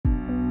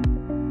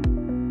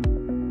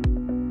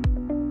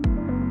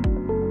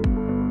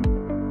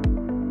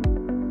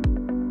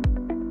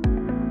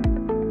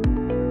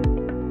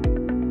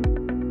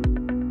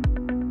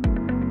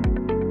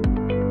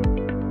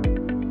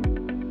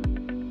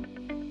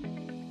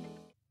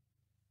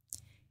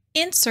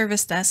In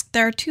Service Desk,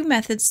 there are two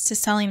methods to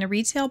selling a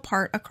retail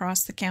part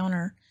across the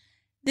counter.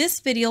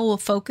 This video will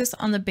focus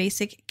on the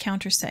basic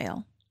counter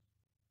sale.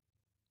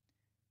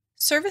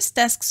 Service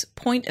Desk's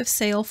point of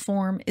sale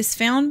form is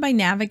found by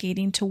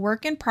navigating to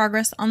Work in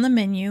Progress on the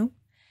menu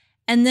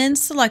and then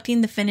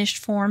selecting the Finished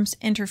Forms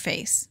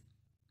interface,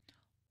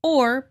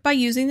 or by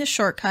using the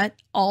shortcut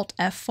Alt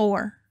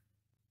F4.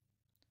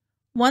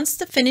 Once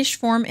the Finished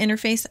Form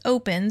interface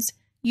opens,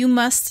 you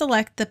must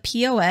select the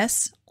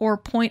POS or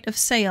Point of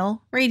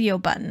Sale radio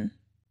button.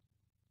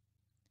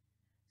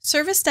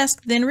 Service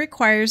Desk then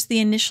requires the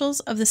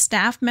initials of the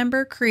staff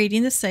member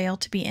creating the sale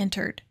to be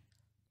entered.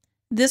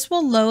 This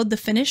will load the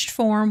finished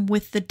form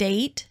with the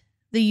date,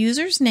 the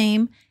user's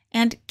name,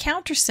 and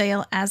counter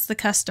sale as the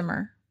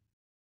customer.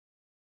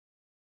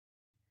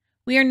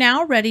 We are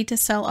now ready to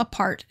sell a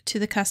part to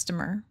the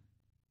customer.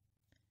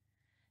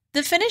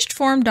 The finished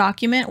form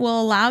document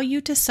will allow you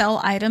to sell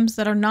items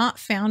that are not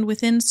found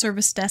within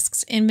Service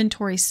Desk's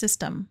inventory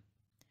system.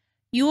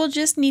 You will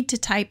just need to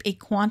type a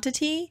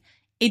quantity,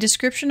 a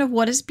description of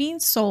what is being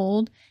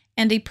sold,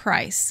 and a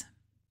price.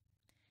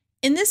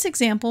 In this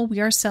example,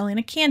 we are selling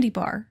a candy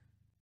bar.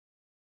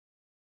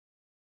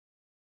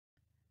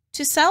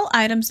 To sell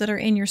items that are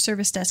in your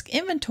Service Desk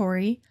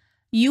inventory,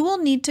 you will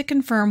need to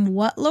confirm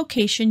what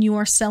location you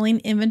are selling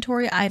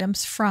inventory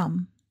items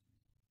from.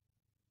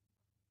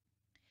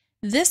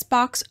 This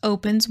box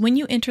opens when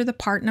you enter the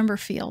part number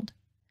field.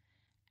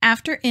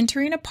 After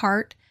entering a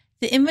part,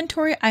 the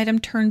inventory item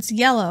turns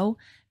yellow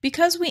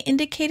because we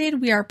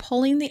indicated we are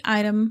pulling the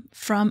item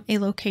from a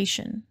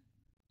location.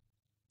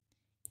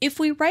 If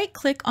we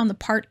right-click on the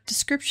part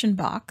description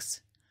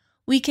box,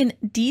 we can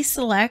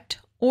deselect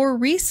or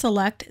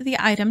reselect the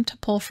item to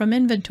pull from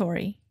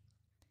inventory.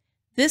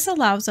 This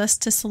allows us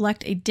to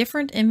select a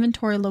different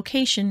inventory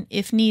location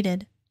if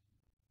needed.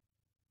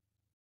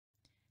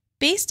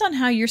 Based on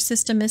how your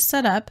system is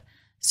set up,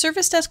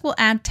 Service Desk will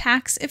add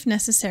tax if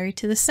necessary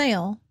to the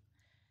sale.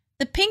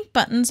 The pink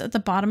buttons at the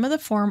bottom of the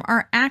form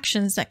are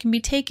actions that can be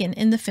taken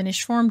in the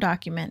finished form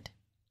document.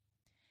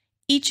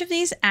 Each of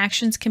these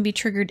actions can be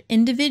triggered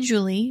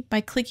individually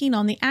by clicking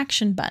on the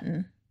Action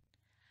button.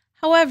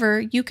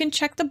 However, you can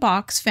check the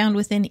box found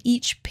within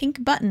each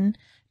pink button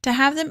to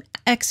have them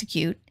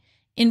execute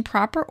in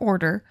proper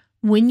order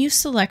when you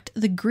select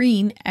the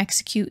green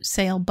Execute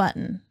Sale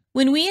button.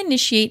 When we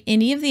initiate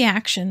any of the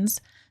actions,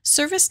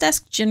 Service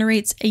Desk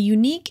generates a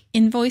unique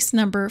invoice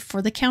number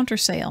for the counter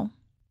sale.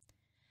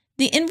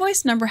 The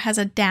invoice number has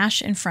a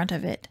dash in front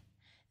of it.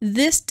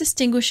 This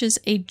distinguishes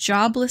a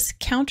jobless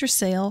counter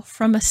sale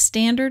from a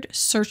standard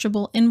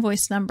searchable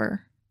invoice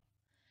number.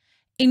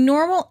 A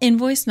normal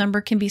invoice number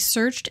can be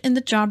searched in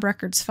the job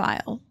records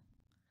file.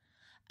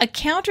 A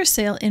counter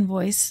sale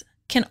invoice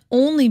can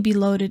only be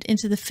loaded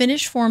into the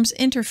Finished Forms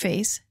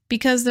interface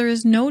because there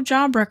is no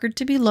job record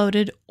to be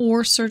loaded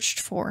or searched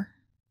for.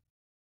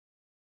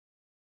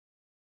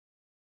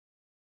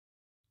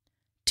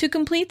 To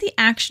complete the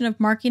action of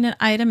marking an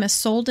item as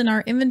sold in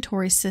our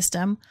inventory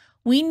system,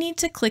 we need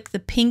to click the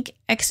pink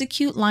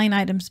Execute Line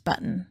Items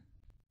button.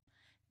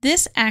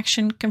 This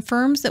action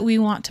confirms that we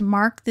want to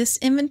mark this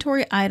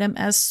inventory item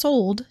as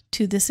sold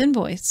to this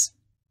invoice.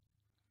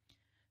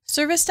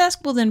 Service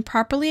Desk will then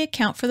properly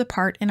account for the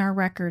part in our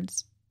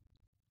records.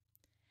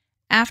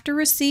 After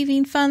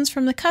receiving funds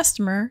from the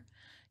customer,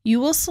 you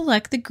will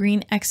select the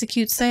green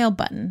Execute Sale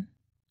button.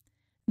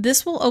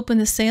 This will open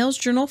the sales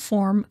journal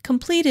form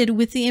completed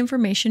with the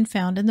information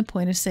found in the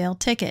point of sale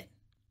ticket.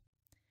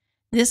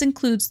 This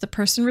includes the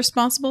person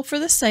responsible for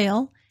the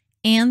sale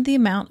and the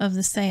amount of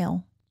the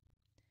sale.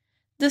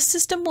 The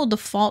system will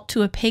default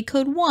to a pay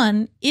code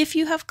 1 if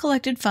you have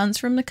collected funds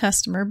from the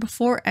customer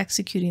before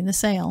executing the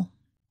sale.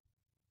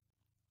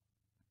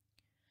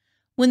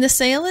 When the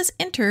sale is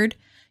entered,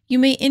 you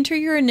may enter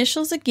your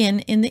initials again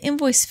in the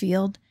invoice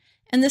field,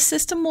 and the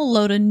system will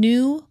load a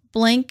new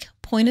blank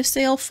point of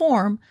sale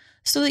form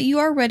so that you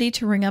are ready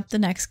to ring up the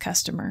next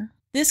customer.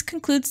 This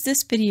concludes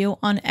this video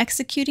on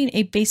executing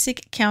a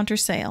basic counter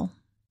sale.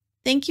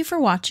 Thank you for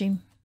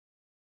watching.